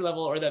senior director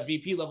level or that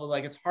VP level,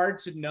 like, it's hard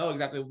to know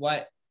exactly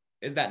what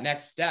is that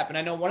next step. And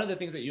I know one of the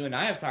things that you and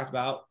I have talked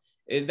about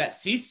is that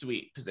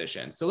C-suite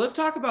position. So let's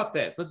talk about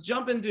this. Let's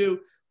jump into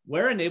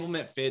where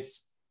enablement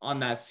fits on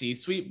that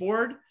C-suite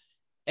board.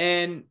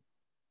 And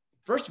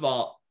first of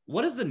all,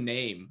 what is the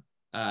name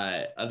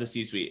of the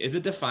C-suite? Is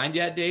it defined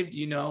yet, Dave? Do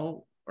you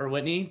know? Or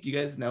Whitney, do you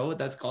guys know what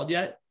that's called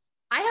yet?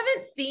 I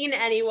haven't seen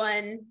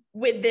anyone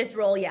with this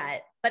role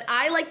yet, but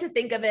I like to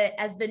think of it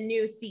as the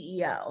new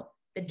CEO,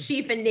 the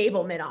Chief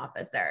Enablement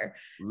Officer.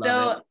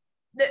 Love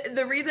it.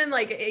 The reason,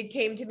 like, it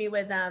came to me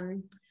was I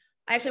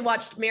actually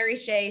watched Mary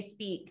Shea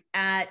speak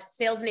at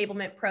Sales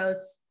Enablement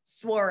Pro's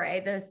soiree,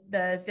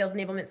 the Sales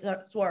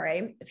Enablement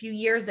soiree, a few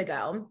years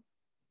ago.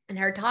 And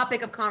her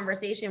topic of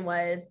conversation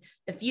was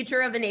the future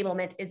of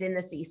enablement is in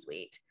the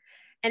C-suite.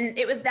 And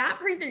it was that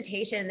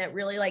presentation that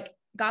really, like,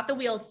 got the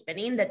wheels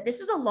spinning, that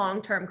this is a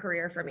long-term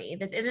career for me.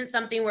 This isn't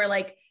something where,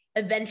 like,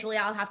 eventually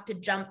I'll have to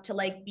jump to,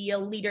 like, be a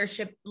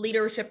leadership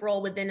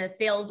role within a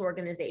sales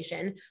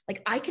organization.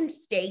 Like, I can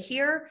stay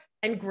here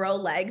and grow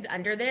legs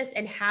under this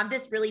and have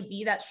this really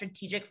be that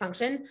strategic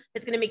function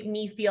that's going to make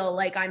me feel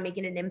like I'm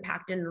making an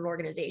impact in an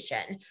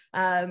organization,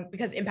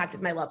 because impact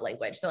is my love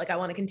language. So, like, I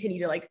want to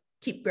continue to, like,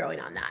 keep growing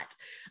on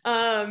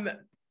that.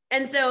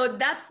 And so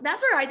that's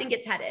where I think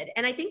it's headed.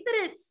 And I think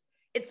that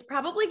it's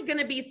probably going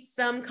to be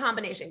some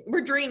combination.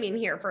 We're dreaming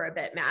here for a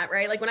bit, Matt,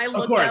 right? Like, when I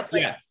looked up,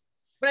 like, yes.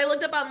 When I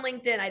looked up on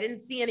LinkedIn, I didn't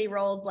see any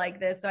roles like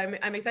this. So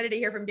I'm excited to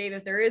hear from Dave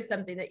if there is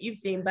something that you've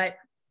seen, but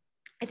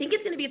I think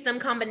it's going to be some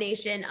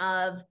combination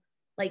of,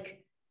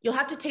 like, you'll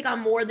have to take on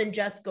more than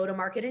just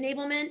go-to-market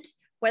enablement,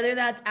 whether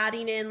that's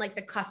adding in, like,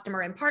 the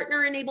customer and partner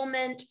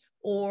enablement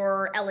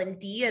or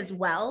L&D as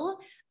well.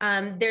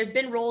 There's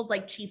been roles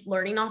like Chief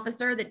Learning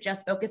Officer that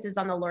just focuses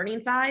on the learning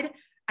side.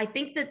 I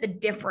think that the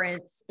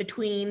difference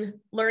between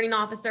learning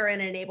officer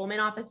and enablement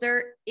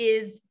officer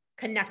is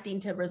connecting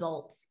to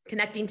results,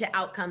 connecting to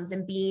outcomes,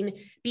 and being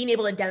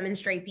able to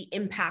demonstrate the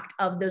impact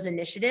of those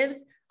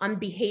initiatives on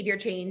behavior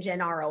change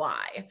and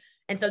ROI.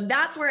 And so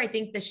that's where I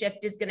think the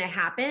shift is going to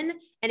happen.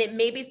 And it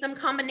may be some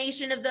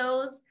combination of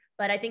those,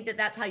 but I think that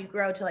that's how you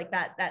grow to, like,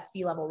 that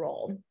C-level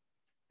role.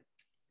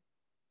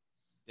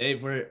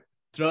 Dave,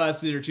 throw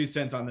us your 2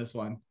 cents on this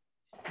one.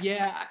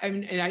 Yeah,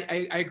 and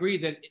I agree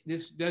that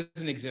this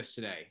doesn't exist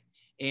today.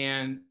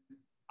 And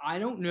I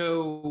don't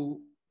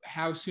know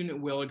how soon it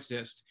will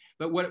exist.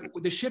 But what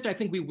the shift I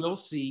think we will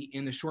see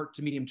in the short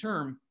to medium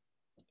term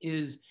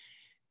is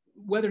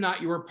whether or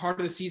not you're part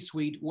of the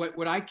C-suite.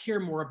 What I care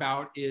more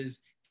about is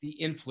the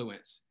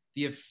influence,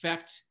 the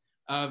effect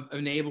of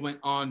enablement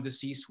on the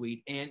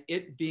C-suite and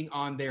it being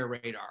on their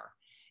radar.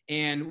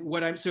 And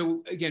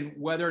so again,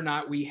 whether or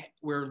not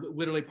we're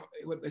literally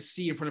a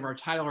C in front of our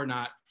title or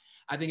not,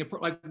 I think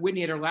like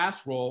Whitney at her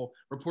last role,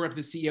 report up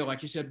to the CEO,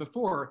 like you said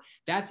before,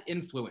 that's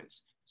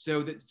influence.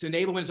 So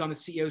enablement is on the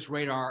CEO's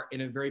radar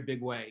in a very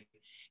big way.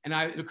 And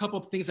a couple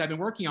of things I've been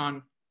working on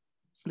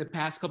in the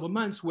past couple of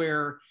months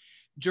where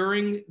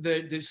during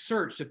the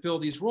search to fill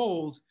these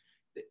roles,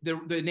 the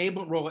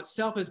enablement role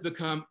itself has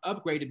become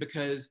upgraded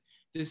because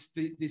the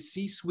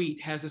C-suite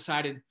has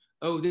decided,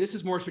 oh, this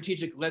is more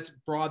strategic. Let's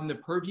broaden the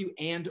purview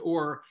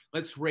or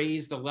let's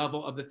raise the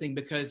level of the thing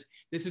because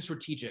this is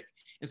strategic.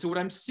 And so what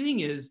I'm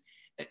seeing is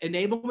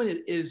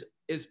enablement is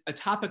a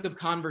topic of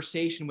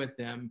conversation with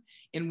them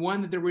and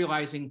one that they're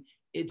realizing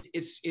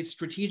it's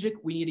strategic.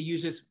 We need to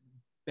use this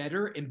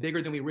better and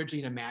bigger than we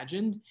originally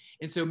imagined.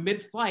 And so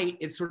mid-flight,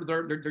 it's sort of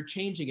they're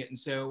changing it. And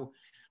so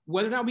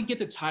whether or not we get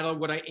the title,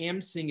 what I am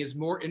seeing is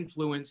more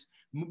influence,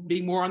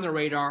 being more on the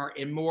radar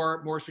and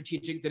more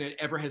strategic than it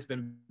ever has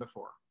been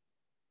before.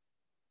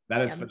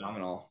 That is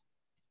phenomenal.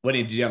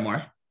 Whitney, did you have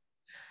more?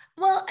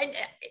 Well,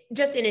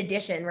 just in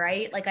addition,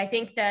 right? Like, I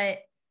think that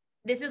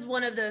this is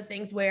one of those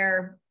things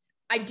where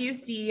I do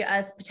see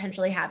us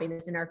potentially having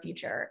this in our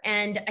future.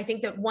 And I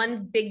think that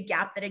one big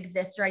gap that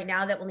exists right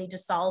now that we'll need to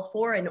solve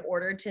for in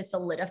order to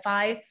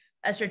solidify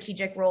a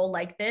strategic role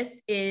like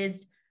this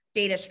is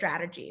data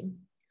strategy.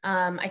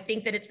 I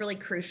think that it's really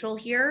crucial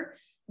here.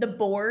 The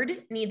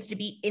board needs to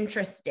be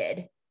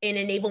interested in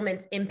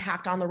Enablement's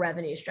impact on the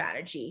revenue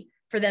strategy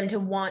for them to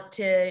want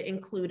to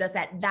include us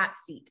at that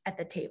seat at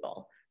the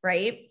table,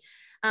 right?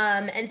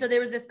 And so there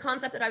was this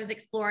concept that I was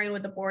exploring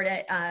with the board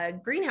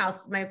at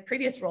Greenhouse, my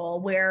previous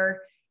role,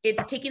 where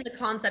it's taking the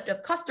concept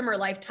of customer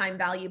lifetime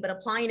value, but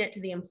applying it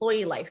to the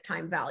employee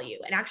lifetime value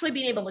and actually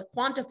being able to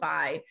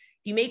quantify, if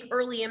you make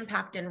early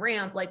impact and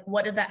ramp, like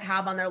what does that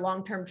have on their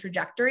long-term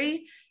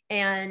trajectory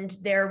and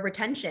their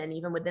retention,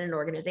 even within an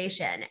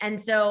organization. And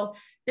so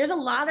there's a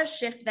lot of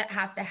shift that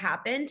has to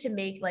happen to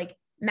make like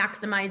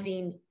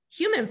maximizing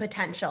human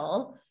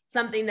potential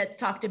something that's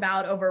talked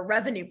about over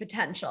revenue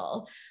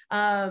potential.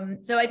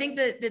 So I think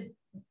that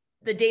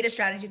the data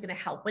strategy is going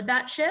to help with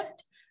that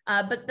shift.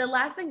 But the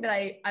last thing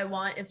that I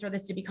want is for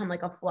this to become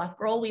like a fluff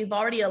role. We've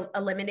already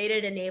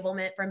eliminated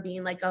enablement from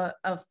being like a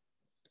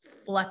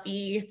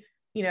fluffy,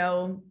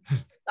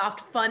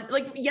 soft fun.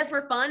 Like, yes,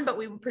 we're fun, but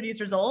we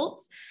produce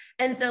results.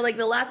 And so like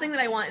the last thing that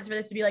I want is for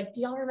this to be like,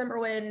 do y'all remember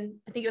when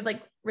I think it was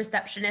like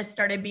receptionist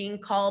started being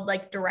called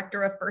like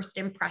director of first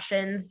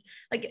impressions?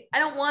 Like, I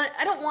don't want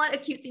a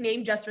cutesy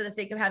name just for the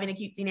sake of having a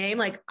cutesy name.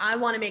 Like, I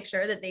want to make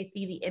sure that they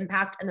see the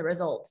impact and the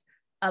results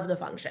of the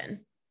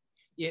function.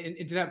 Yeah,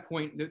 and to that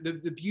point,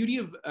 the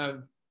beauty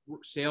of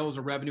sales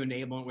or revenue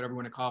enablement, whatever you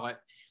want to call it,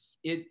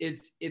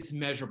 it's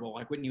measurable,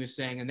 like Whitney was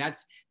saying, and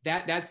that's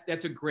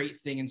a great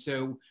thing. And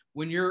so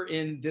when you're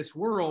in this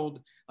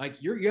world,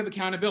 like you have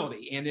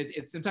accountability, and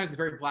it's sometimes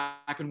very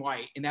black and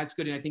white, and that's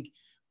good. And I think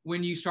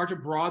when you start to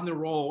broaden the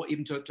role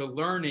even to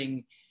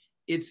learning,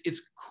 it's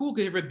cool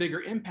because you have a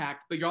bigger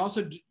impact, but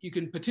you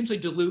can potentially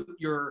dilute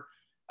your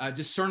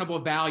discernible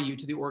value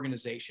to the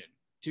organization.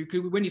 To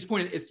Whitney's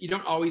point, you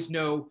don't always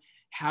know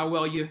how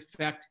well you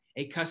affect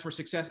a customer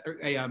success, or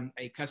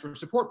a customer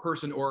support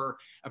person, or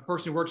a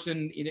person who works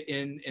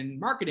in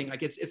marketing.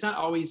 Like it's not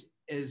always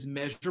as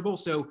measurable.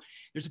 So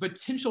there's a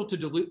potential to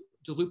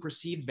dilute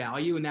perceived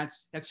value, and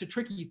that's a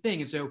tricky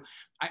thing. And so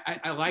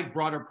I like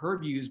broader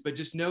purviews, but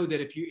just know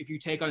that if you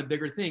take on a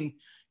bigger thing,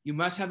 you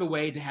must have a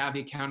way to have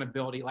the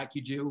accountability like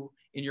you do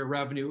in your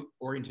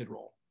revenue-oriented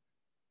role.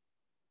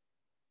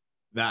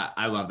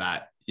 I love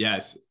that.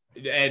 Yes,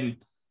 and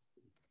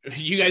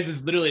you guys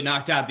just literally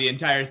knocked out the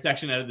entire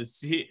section out of the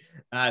C-Suite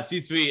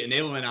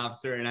enablement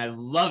officer. And I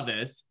love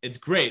this. It's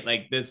great.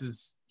 Like, this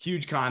is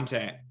huge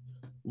content.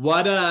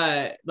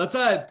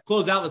 Let's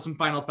close out with some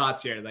final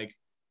thoughts here. Like,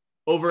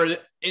 over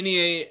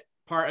any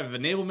part of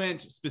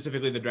enablement,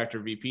 specifically the director,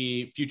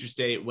 VP, future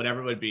state, whatever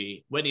it would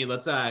be. Whitney,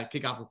 let's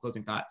kick off with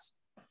closing thoughts.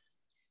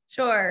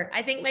 Sure.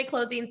 I think my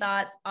closing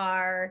thoughts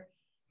are,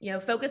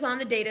 focus on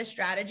the data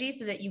strategy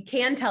so that you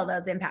can tell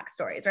those impact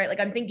stories, right? Like,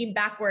 I'm thinking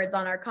backwards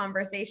on our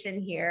conversation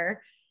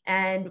here,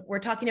 and we're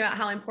talking about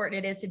how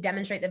important it is to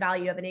demonstrate the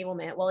value of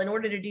enablement. Well, in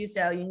order to do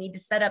so, you need to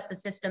set up the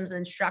systems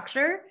and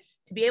structure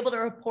to be able to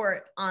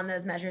report on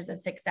those measures of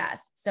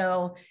success.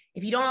 So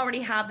if you don't already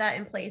have that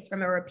in place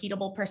from a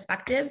repeatable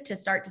perspective to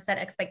start to set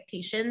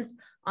expectations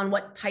on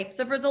what types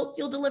of results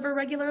you'll deliver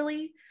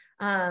regularly,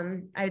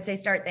 I would say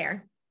start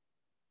there.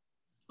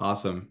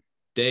 Awesome.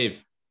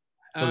 Dave,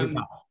 closing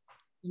thoughts.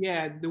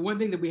 Yeah, the one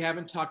thing that we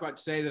haven't talked about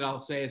today that I'll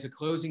say as a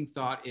closing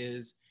thought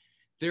is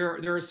there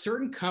are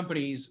certain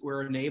companies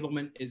where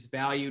enablement is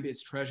valued,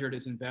 it's treasured,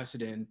 it's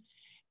invested in,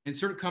 and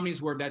certain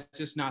companies where that's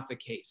just not the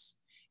case.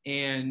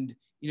 And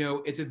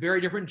it's a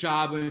very different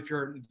job if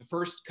you're the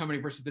first company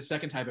versus the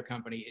second type of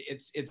company.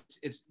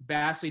 It's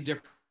vastly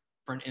different.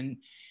 And,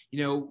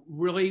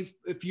 really,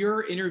 if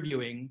you're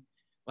interviewing,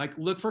 like,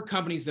 look for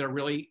companies that are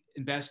really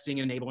investing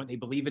in enablement. They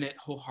believe in it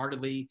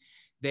wholeheartedly.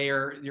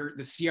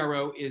 The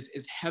CRO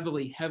is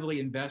heavily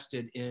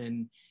invested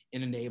in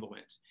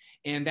enablement.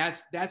 And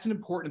that's an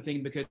important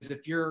thing, because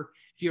if you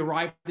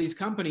arrive at these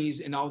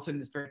companies and all of a sudden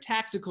it's very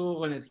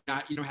tactical and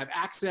you don't have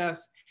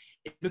access,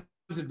 it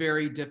becomes a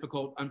very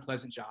difficult,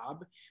 unpleasant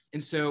job.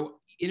 And so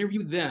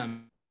interview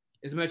them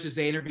as much as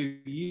they interview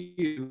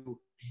you,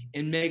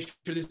 and make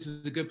sure this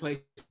is a good place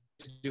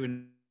to do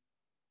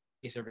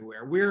it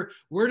everywhere. We're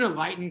an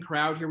enlightened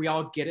crowd here. We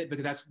all get it,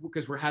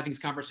 because we're having these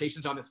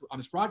conversations on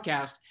this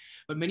broadcast.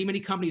 But many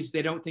companies,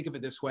 they don't think of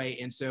it this way.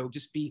 And so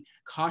just be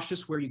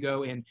cautious where you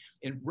go, and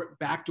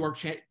backdoor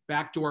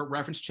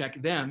reference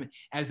check them,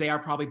 as they are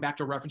probably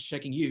backdoor reference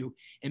checking you,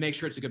 and make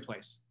sure it's a good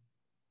place.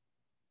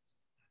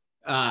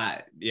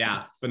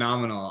 Yeah,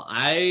 phenomenal.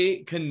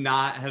 I could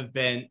not have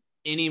been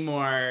any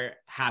more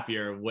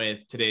happier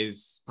with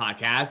today's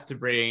podcast to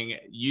bring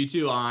you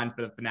two on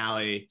for the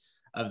finale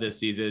of this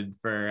season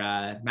for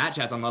Matt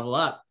Chats on Level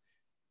Up.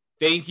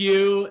 Thank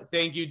you,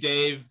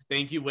 Dave.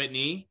 Thank you,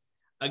 Whitney.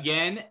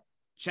 Again,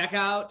 check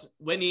out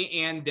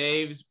Whitney and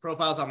Dave's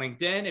profiles on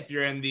LinkedIn. If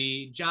you're in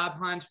the job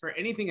hunt for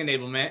anything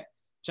enablement,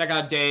 check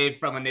out Dave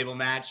from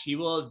Enablematch. He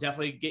will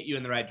definitely get you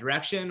in the right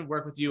direction,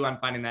 work with you on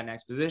finding that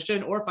next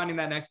position or finding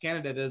that next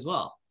candidate as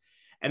well.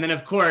 And then,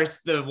 of course,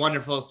 the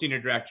wonderful Senior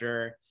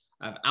Director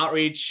of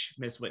Outreach,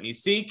 Miss Whitney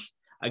Sieck.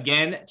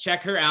 Again,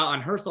 check her out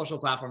on her social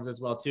platforms as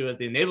well, too, as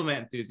the Enablement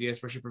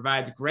Enthusiast, where she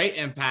provides great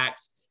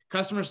impacts,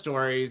 customer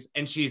stories,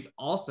 and she's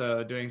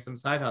also doing some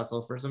side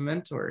hustle for some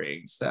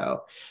mentoring.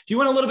 So if you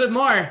want a little bit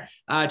more,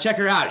 check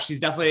her out. She's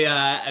definitely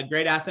a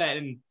great asset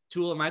and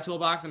tool in my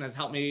toolbox, and has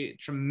helped me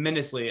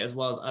tremendously, as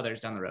well as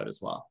others down the road as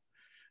well.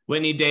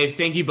 Whitney, Dave,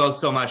 thank you both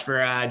so much for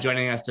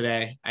joining us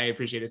today. I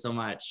appreciate it so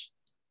much.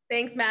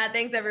 Thanks, Matt.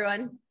 Thanks,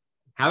 everyone.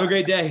 Have a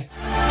great day.